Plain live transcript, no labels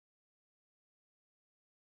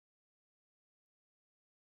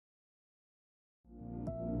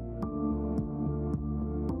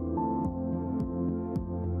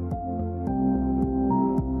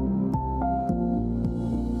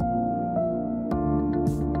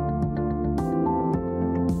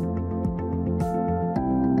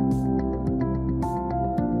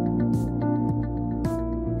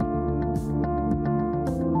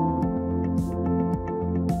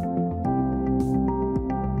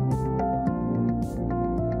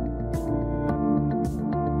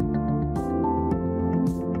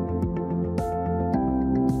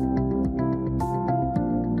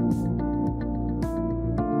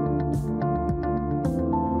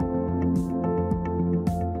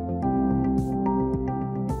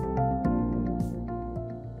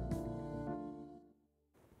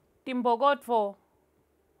Timbokotfo,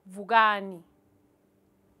 vukani.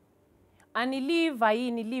 Aniliva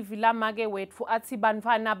yini livi lamake wetfu athi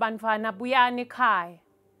bantfwana buyani ekhaya.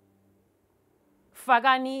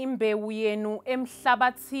 Fakani imbewu yenu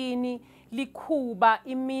emhlabathini, likhuba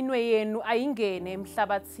iminwe yenu ayingene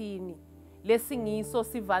emhlabathini. Lesingiso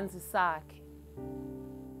sivanzi sakhe.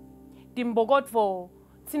 Timbokotfo,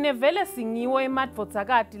 tinevele singiwo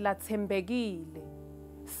emadvodzakati lathembekile.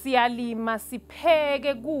 Siyalima,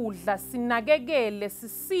 sipheke kudla, sinakekele,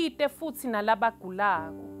 sisite futhi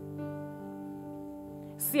nalabagulako.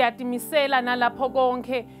 Siyatimisela nalapho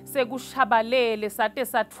konke sekushabalele sate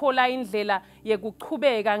satfola indlela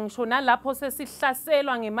yekuchubeka ngisho nalapho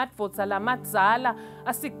sesihlaselwa ngemadvodza lamadzala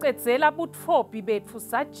asicedzela butfobi betfu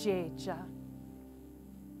sajeja.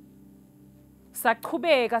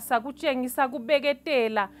 Sachubeka sakutshengisa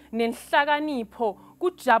kubeketela nenhlakanipho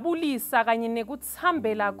kujabulisa kanye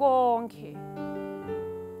nekutsambela konke.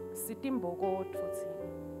 Sitimbokotfo thina.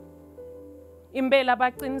 Impela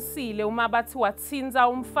baqinisile uma bathi watsinza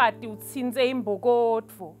umfati utsinze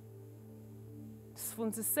imbokotfo.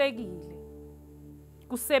 Sifundzisekile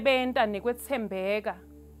kusebenta nekwetsembeka.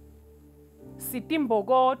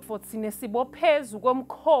 Sitimbokotfo tsine sibophezu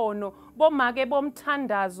komkhono bomake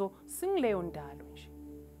bomthandazo singileyo ndalo nje.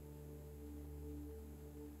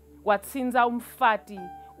 Watsinza umfati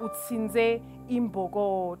utsinze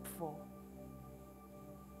imbokotfo.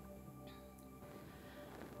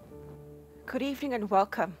 Good evening and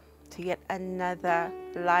welcome to yet another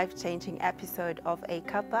life-changing episode of A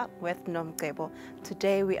Cuppa with Nomcebo.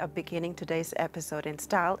 Today we are beginning today's episode in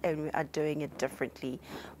style and we are doing it differently.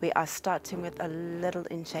 We are starting with a little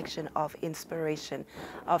injection of inspiration,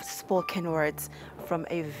 of spoken words from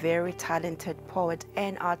a very talented poet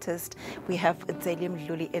and artist. We have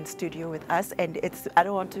Dzeli in studio with us, and it's, I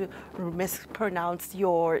don't want to mispronounce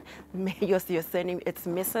your surname, it's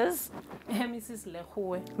Mrs. Mrs.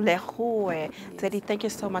 Lehue. Lehue. Dzeli, thank you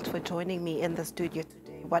so much for joining me in the studio today.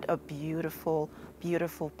 What a beautiful,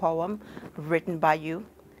 beautiful poem written by you.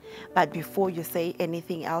 But before you say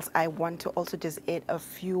anything else, I want to also just add a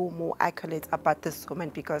few more accolades about this woman,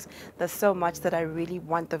 because there's so much that I really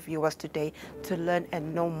want the viewers today to learn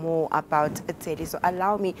and know more about Dzeli. So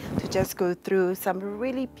allow me to just go through some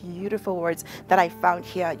really beautiful words that I found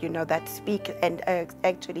here, you know, that speak and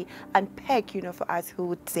actually unpack, you know, for us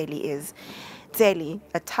who Dzeli is. Dzeli,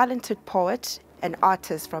 a talented poet and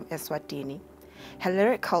artist from Eswatini. Her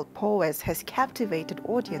lyrical prowess has captivated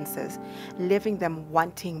audiences, leaving them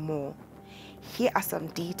wanting more. Here are some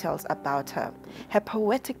details about her. Her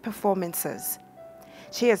poetic performances.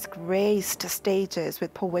 She has graced stages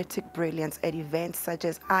with poetic brilliance at events such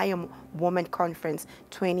as I Am Woman Conference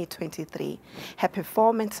 2023. Her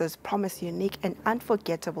performances promise unique and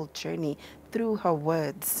unforgettable journey through her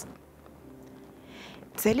words.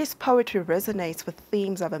 Dzeli's poetry resonates with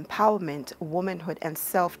themes of empowerment, womanhood, and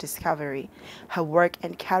self-discovery. Her work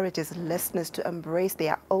encourages listeners to embrace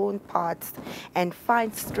their own paths and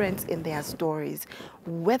find strength in their stories.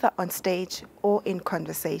 Whether on stage or in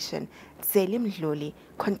conversation, Dzeli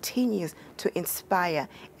continues to inspire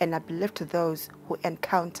and uplift those who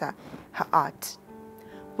encounter her art.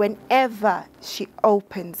 Whenever she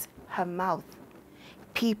opens her mouth,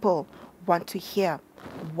 people want to hear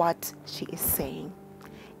what she is saying.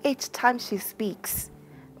 Each time she speaks,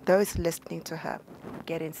 those listening to her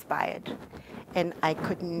get inspired. And I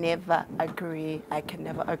could never agree, I can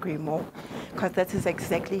never agree more, because that is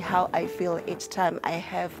exactly how I feel each time I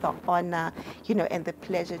have the honor, you know, and the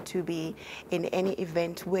pleasure to be in any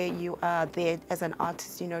event where you are there as an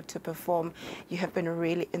artist, you know, to perform. You have been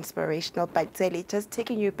really inspirational. But Dzeli, just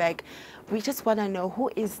taking you back, we just want to know, who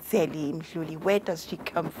is Dzeli Mdluli? Where does she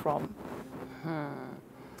come from?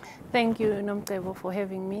 Thank you, Nomcebo, for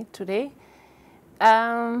having me today.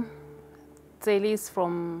 Dzeli is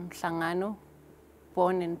from Hlangano,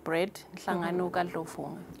 born and bred, Hlangano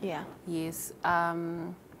Kadlofunga. Yeah. Yes.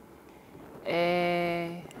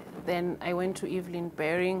 Then I went to Evelyn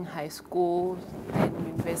Baring High School, then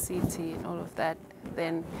university and all of that.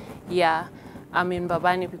 Then, yeah, I'm in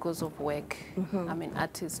Babani because of work. I'm an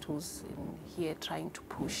artist who's in here trying to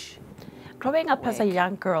push. Growing up as a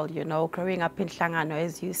young girl, you know, growing up in Hlangano,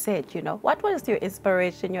 as you said, you know, what was your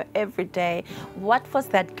inspiration, your everyday? What was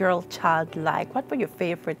that girl child like? What were your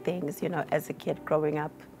favorite things, you know, as a kid growing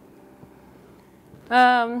up?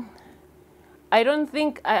 I don't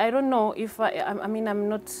think, I don't know if I mean,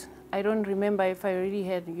 I don't remember if I really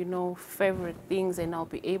had, you know, favorite things and I'll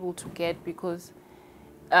be able to get, because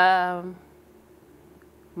my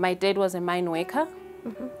dad was a mine worker.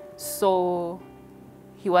 So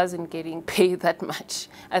he wasn't getting paid that much.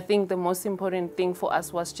 I think the most important thing for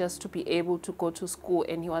us was just to be able to go to school,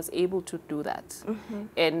 and he was able to do that.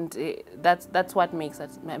 And that's what makes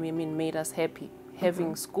us, I mean, made us happy.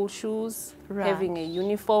 Having school shoes, having a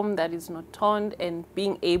uniform that is not torn, and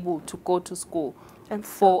being able to go to school. And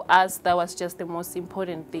for us, that was just the most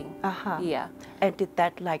important thing. Yeah. And did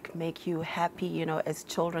that like make you happy, you know, as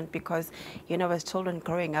children? Because, you know, as children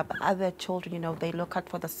growing up, other children, you know, they look out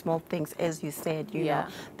for the small things, as you said, you know,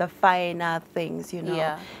 the finer things, you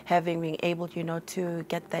know, having been able, you know, to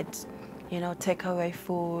get that, you know, take away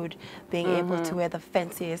food, being able to wear the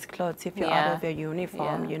fanciest clothes if you're out of your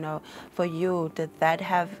uniform, you know. For you, did that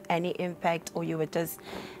have any impact, or you were just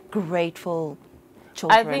grateful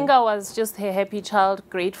children? I think I was just a happy child,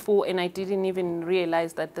 grateful, and I didn't even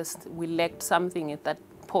realize that we lacked something at that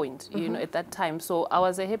point, you know, at that time. So I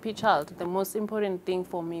was a happy child. The most important thing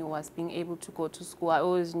for me was being able to go to school. I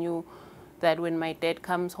always knew that when my dad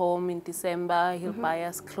comes home in December, he'll buy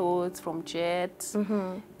us clothes from Jet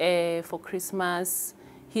for Christmas.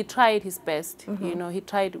 He tried his best, you know, he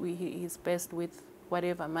tried his best with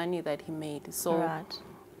whatever money that he made. So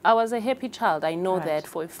I was a happy child. I know that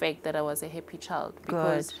for a fact that I was a happy child,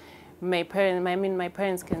 because my parents, I mean, my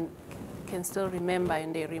parents can still remember,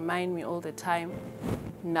 and they remind me all the time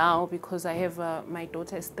now, because I have my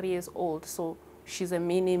daughter is 3 years old, so she's a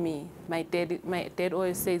mini me. My dad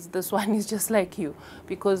always says, this one is just like you,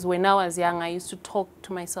 because when I was young, I used to talk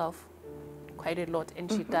to myself quite a lot,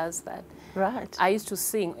 and she does that. I used to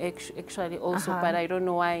sing actually also, but I don't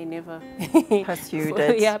know why I never pursued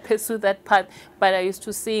it. Yeah, pursued that part. But I used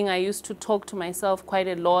to sing. I used to talk to myself quite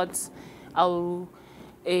a lot. I'll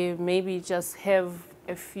maybe just have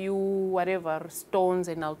a few whatever stones,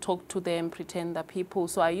 and I'll talk to them, pretend they're people.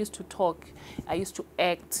 So I used to talk. I used to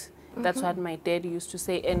act. That's what my dad used to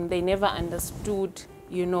say, and they never understood,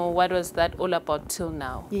 you know, what was that all about till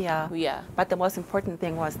now. Yeah. But the most important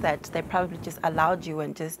thing was that they probably just allowed you,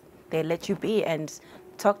 and just they let you be and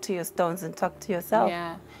talk to your stones and talk to yourself.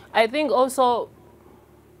 Yeah. I think also,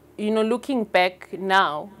 you know, looking back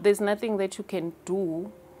now, there's nothing that you can do.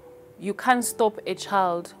 You can't stop a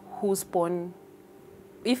child who's born.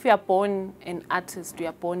 If you are born an artist, you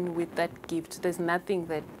are born with that gift. There's nothing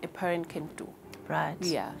that a parent can do.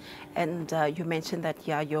 Yeah. And you mentioned that,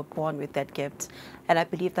 you're born with that gift. And I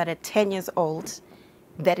believe that at 10 years old,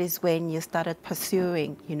 that is when you started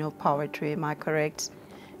pursuing, you know, poetry. Am I correct?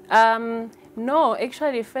 No,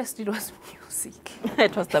 actually, first it was music.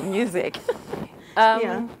 It was the music.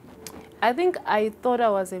 I think I thought I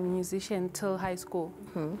was a musician till high school,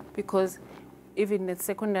 because even at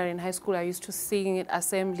secondary and high school, I used to sing at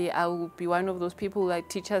assembly. I would be one of those people, like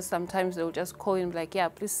teachers, sometimes they'll just call in like, yeah,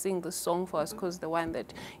 please sing the song for us, because the one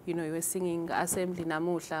that, you know, you were singing assembly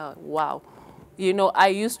namuhla, wow. You know, I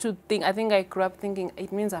used to think, I think I grew up thinking,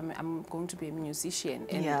 it means I'm going to be a musician.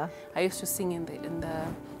 And I used to sing in the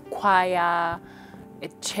choir,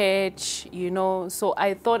 at church, you know, so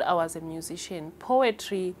I thought I was a musician.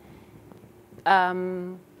 Poetry,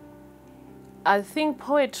 I think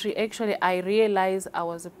poetry, actually, I realized I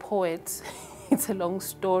was a poet. It's a long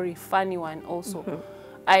story, funny one also.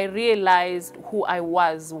 I realized who I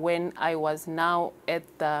was when I was now at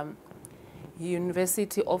the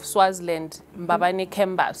University of Swaziland, Mbabane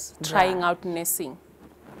campus, trying out nursing.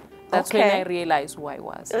 That's when I realized who I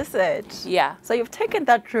was. Is it? Yeah. So you've taken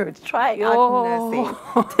that route, trying out nursing.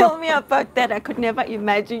 Tell me about that. I could never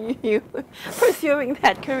imagine you pursuing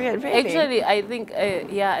that career. Really. Actually, I think,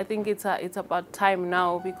 I think it's about time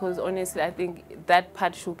now, because honestly, I think that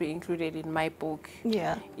part should be included in my book.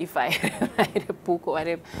 Yeah. If I write a book or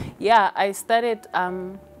whatever. Yeah, I started.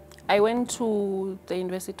 I went to the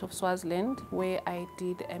University of Swaziland, where I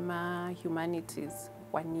did humanities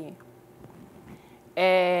 1 year.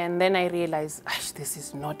 And then I realized, this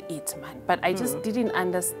is not it, man. But I just didn't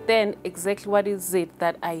understand exactly what is it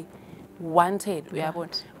that I wanted.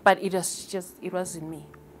 But it wasn't me.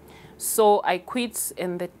 So I quit,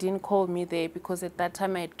 and the dean called me there, because at that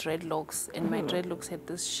time I had dreadlocks, and my dreadlocks had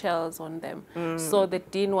these shells on them. So the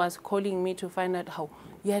dean was calling me to find out how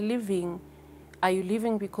you're living. Are you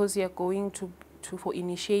leaving because you're going to for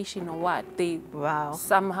initiation or what? They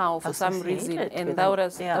somehow, for some reason, and that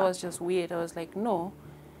was just weird. I was like, no,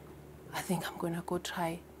 I think I'm gonna go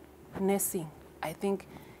try nursing. I think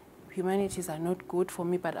humanities are not good for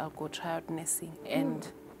me, but I'll go try out nursing. And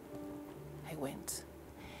I went,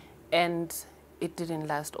 and it didn't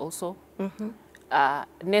last also.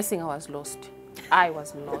 Nursing, I was lost.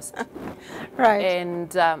 And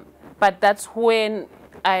but that's when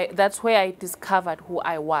that's where I discovered who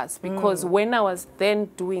I was, because when I was then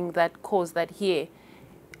doing that course, that year,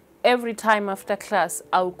 every time after class,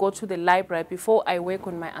 I'll go to the library. Before I work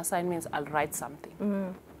on my assignments, I'll write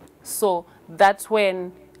something. So that's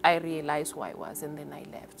when I realized who I was, and then I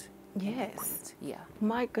left. Yes. Yeah.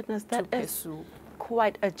 My goodness, that To is pursue.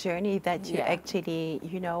 quite a journey that you Yeah. actually,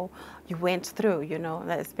 you know, you went through, you know,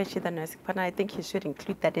 especially the nursing part. And I think you should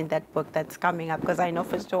include that in that book that's coming up, because I know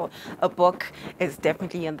for sure a book is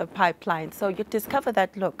definitely in the pipeline. So you discover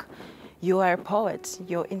that, look, you are a poet,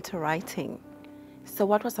 you're into writing. So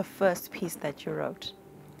what was the first piece that you wrote?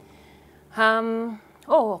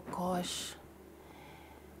 Oh gosh.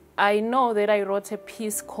 I know that I wrote a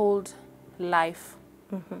piece called Life.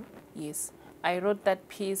 Yes. I wrote that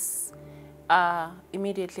piece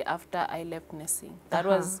immediately after I left nursing. That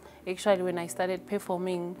was actually when I started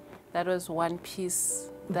performing. That was one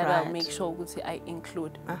piece that I'll make sure I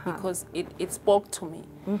include because it spoke to me.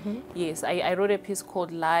 Yes, I wrote a piece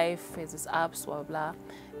called Life, as is up, blah, blah.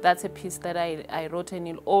 That's a piece that I wrote, and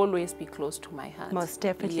it'll always be close to my heart. Most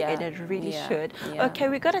definitely, and it really should. Yeah. Okay,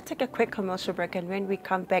 we're going to take a quick commercial break, and when we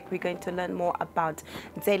come back, we're going to learn more about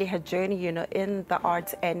Dzeli, her journey, you know, in the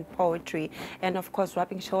arts and poetry, and of course,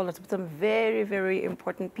 rubbing shoulders with some very, very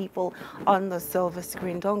important people on the silver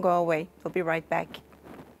screen. Don't go away. We'll be right back.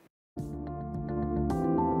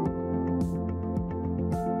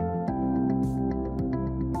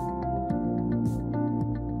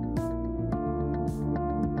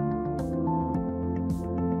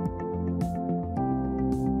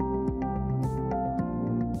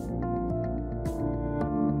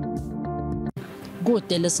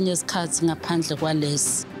 Kude lesinye isikhathi ngaphandle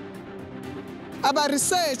kwalesi aba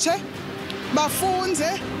research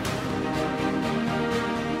bafunze.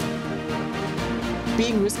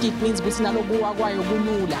 Being risky means ukuthi nalokuwa kwayo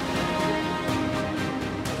kulula.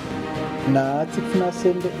 Nathi kufuna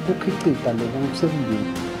sente ukukhicita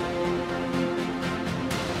lokusemndeni.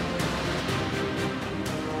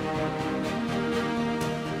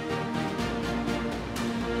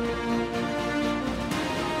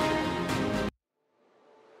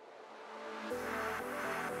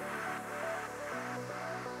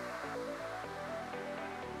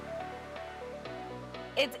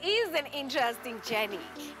 It is an interesting journey,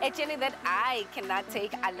 a journey that I cannot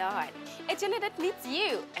take alone, a journey that needs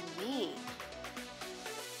you and me.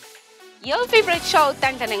 Your favorite show,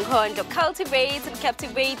 Tanda Nkondo, cultivates and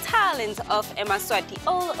captivates talents of Emaswati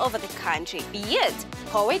all over the country, be it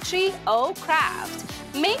poetry or craft.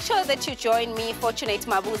 Make sure that you join me, Fortunate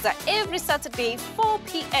Mabuza, every Saturday, 4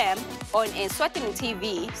 p.m. on Eswatini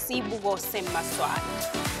TV, Sibugo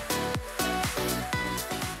Semaswati.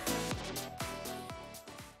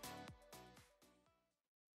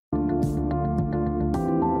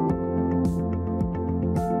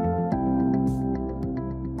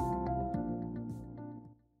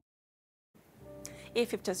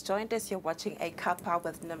 If you've just joined us, you're watching a Cuppa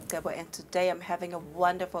with Nomcebo, and today I'm having a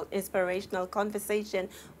wonderful, inspirational conversation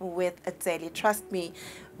with Dzeli. Trust me,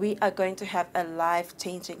 we are going to have a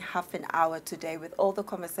life-changing half an hour today with all the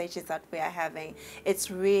conversations that we are having. It's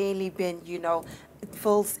really been, you know,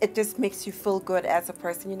 it just makes you feel good as a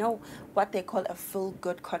person. You know what they call a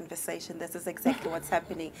feel-good conversation. This is exactly what's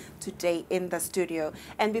happening today in the studio.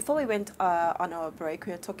 And before we went on our break,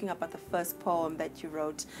 we were talking about the first poem that you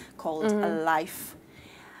wrote called Life.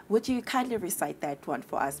 Would you kindly recite that one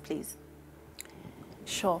for us, please?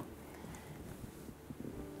 Sure.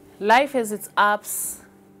 Life has its ups.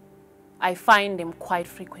 I find them quite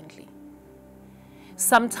frequently.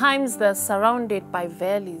 Sometimes they're surrounded by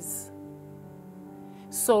valleys.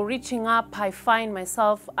 So reaching up, I find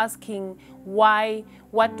myself asking why,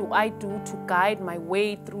 what do I do to guide my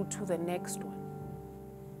way through to the next one?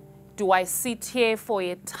 Do I sit here for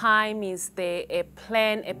a time? Is there a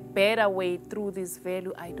plan, a better way through this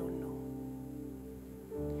valley? I don't know.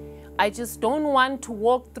 I just don't want to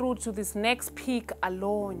walk through to this next peak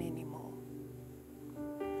alone anymore.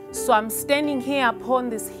 So I'm standing here upon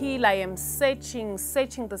this hill. I am searching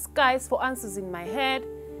the skies for answers in my head.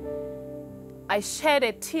 I shed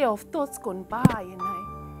a tear of thoughts gone by, and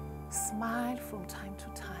I smile from time to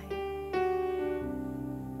time.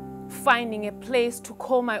 Finding a place to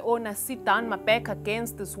call my own, I sit down my back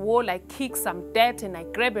against this wall, I kick some dirt and I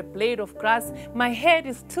grab a blade of grass. My head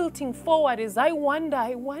is tilting forward as I wonder.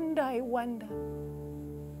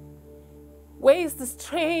 Where is this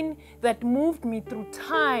train that moved me through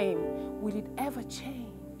time? Will it ever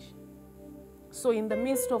change? So in the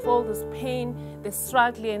midst of all this pain, the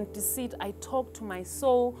struggle and deceit, I talk to my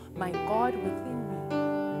soul, my God within me.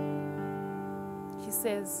 He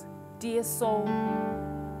says, dear soul,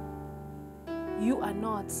 you are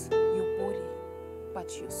not your body,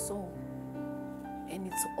 but your soul. And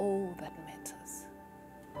it's all that matters.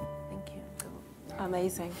 Thank you.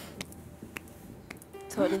 Amazing.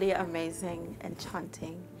 Totally amazing,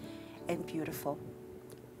 enchanting, and beautiful.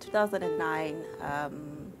 2009,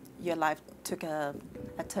 your life took a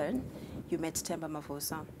turn. You met Themba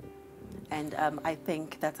Mavuso. And I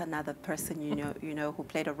think that's another person, who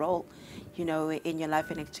played a role, in your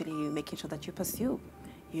life and actually making sure that you pursue,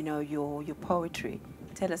 your poetry.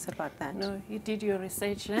 Tell us about that. No, you did your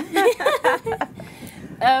research, eh?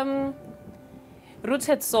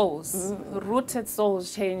 Rooted Souls. Rooted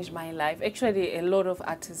Souls changed my life. Actually, a lot of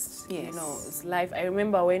artists, it's life. I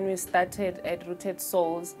remember when we started at Rooted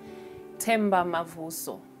Souls, Themba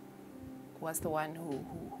Mavuso was the one who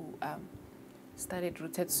started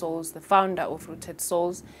Rooted Souls, the founder of Rooted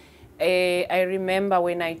Souls. I remember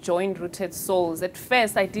when I joined Rooted Souls, at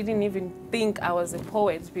first I didn't even think I was a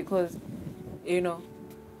poet because,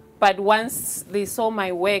 but once they saw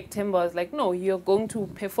my work, Themba was like, no, you're going to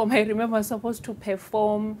perform. I remember I was supposed to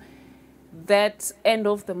perform that end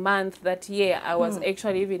of the month, that year. I was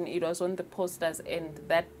actually it was on the posters, and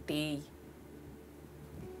that day,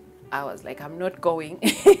 I was like, I'm not going.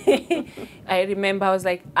 I remember I was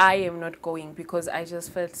like, I am not going because I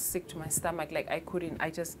just felt sick to my stomach. Like I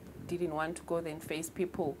just didn't want to go there and face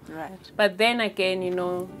people. Right. But then again,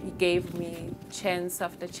 he gave me chance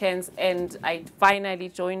after chance, and I finally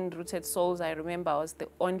joined Rooted Souls. I remember I was the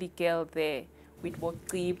only girl there with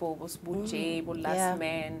Boqibo, Bosbuje, Last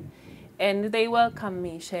Man. And they welcomed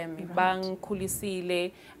me, Shem, Bang,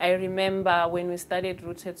 Kulisile. I remember when we started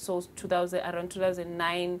Rooted Souls, around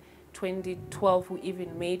 2009, 2012, we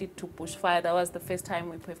even made it to Bushfire. That was the first time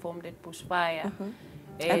we performed at Bushfire.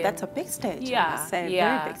 And that's a big stage. Yeah,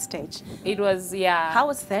 very big stage. It was, yeah. How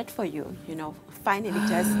was that for you, finally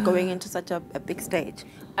just going into such a big stage?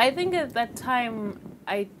 I think at that time,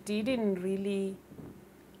 I didn't really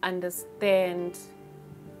understand.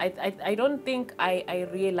 I don't think I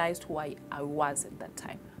realized who I was at that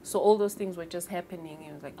time. So all those things were just happening.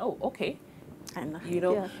 It was like, oh, okay.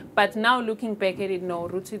 But now looking back at it,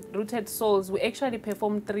 Rooted Souls, we actually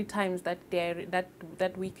performed 3 times that day,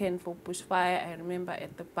 that weekend for Bushfire. I remember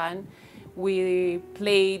at the barn, we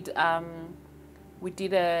played, we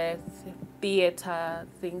did a theater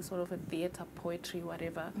thing, sort of a theater poetry,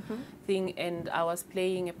 whatever thing, and I was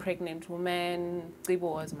playing a pregnant woman.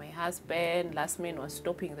 Tsibo was my husband. Last Man was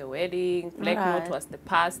stopping the wedding. Black Note was the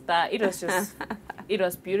pastor. It was just, it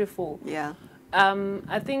was beautiful. Yeah.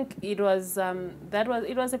 I think it was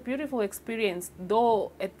it was a beautiful experience,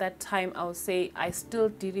 though at that time I would say I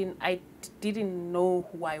didn't know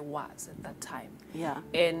who I was at that time. Yeah.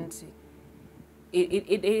 And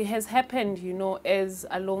it has happened, as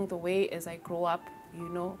along the way as I grow up,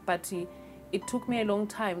 but it took me a long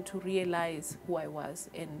time to realize who I was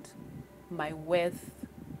and my worth.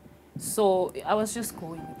 So I was just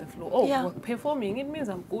going with the flow. Oh, we're performing, it means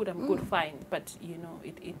I'm good, fine. But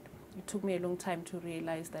it took me a long time to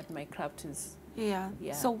realize that my craft is... Yeah.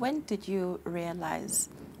 So when did you realize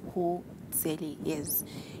who Dzeli is?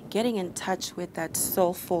 Getting in touch with that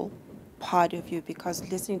soulful part of you, because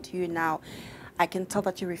listening to you now, I can tell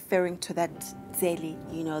that you're referring to that Dzeli,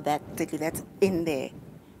 that Dzeli that's in there.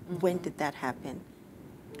 When did that happen?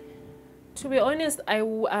 To be honest, I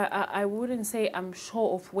wouldn't say I'm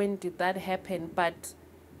sure of when did that happen, but,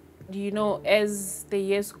 as the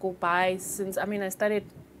years go by, since, I started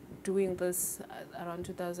doing this around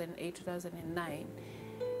 2008, 2009,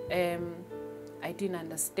 I didn't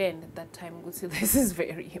understand at that time. This is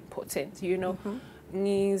very important,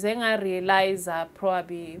 I realize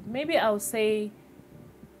probably, maybe I'll say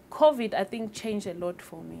COVID, I think, changed a lot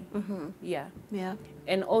for me. Yeah.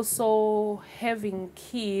 And also having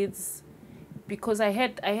kids, because I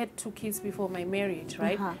had 2 kids before my marriage,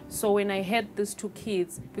 right? So when I had these 2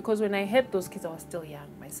 kids, because when I had those kids, I was still young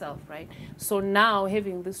myself, right? So now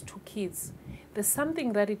having these 2 kids, there's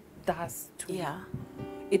something that it does to me.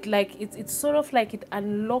 It's sort of like it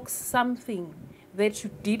unlocks something that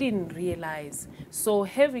you didn't realize. So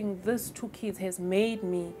having these 2 kids has made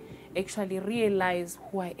me actually realize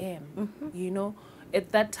who I am,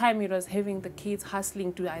 At that time, it was having the kids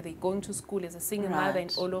hustling to either going to school as a single mother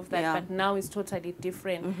and all of that. But now it's totally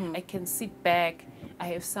different. I can sit back. I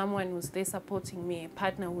have someone who's there supporting me, a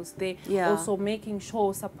partner who's there also making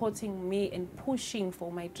sure, supporting me and pushing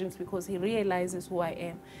for my dreams, because he realizes who I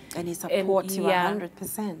am. And he supports you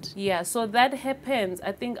 100%. Yeah, so that happens.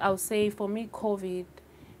 I think I'll say for me, COVID,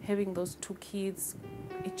 having those 2 kids,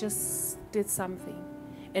 it just did something.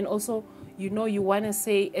 And also, you want to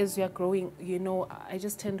say as you're growing, I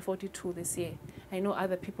just turned 42 this year. I know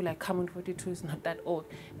other people are coming, 42 is not that old.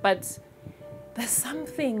 But there's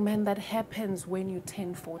something, man, that happens when you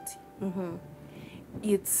turn 40.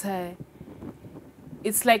 It's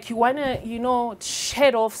it's like you want to, you know,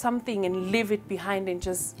 shed off something and leave it behind and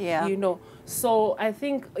just, you know. So I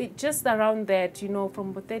think it just around that, you know,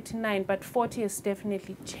 from 39, but 40 has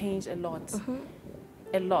definitely changed a lot.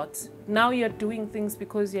 A lot. Now you're doing things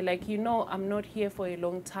because you're like, you know, I'm not here for a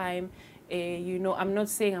long time. You know, I'm not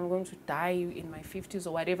saying I'm going to die in my 50s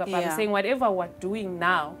or whatever, but I'm saying whatever we're doing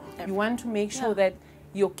now, you want to make sure that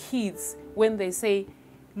your kids, when they say,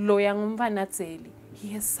 Loya ngumfana Dzeli, he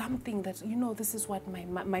has something that, you know, this is what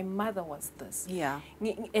my mother was this.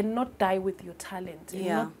 And not die with your talent. And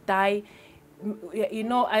not die, you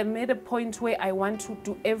know, I made a point where I want to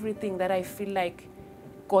do everything that I feel like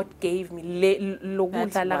God gave me.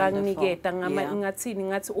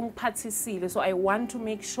 So I want to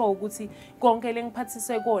make sure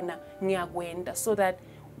so that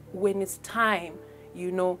when it's time,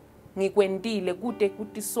 you know, you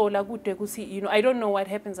know, I don't know what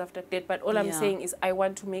happens after death, but all I'm saying is I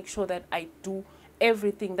want to make sure that I do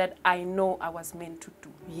everything that I know I was meant to do.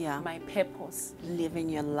 My purpose. Living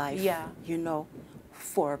your life, you know,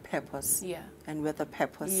 for a purpose. And with a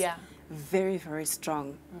purpose. Very, very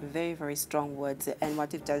strong, very, very strong words. And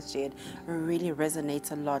what you've just shared really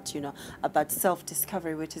resonates a lot, you know, about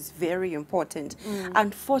self-discovery, which is very important.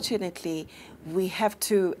 Unfortunately, we have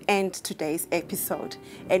to end today's episode,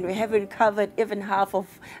 and we haven't covered even half of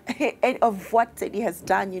what Dzeli has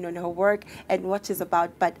done, you know, in her work and what she's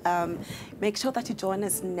about. But make sure that you join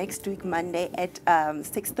us next week, Monday at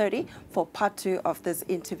 6:30 for part 2 of this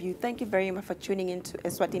interview. Thank you very much for tuning into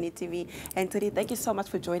Eswatini TV. And Dzeli, thank you so much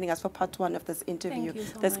for joining us for part 1 of this interview.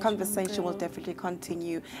 This conversation will definitely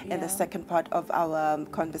continue in the second part of our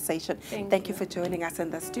conversation. Thank you for joining us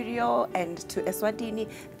in the studio. And to Eswatini,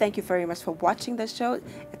 thank you very much for watching the show.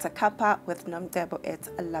 It's a Cuppa with Nomcebo. It's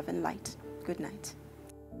a love and light. Good night.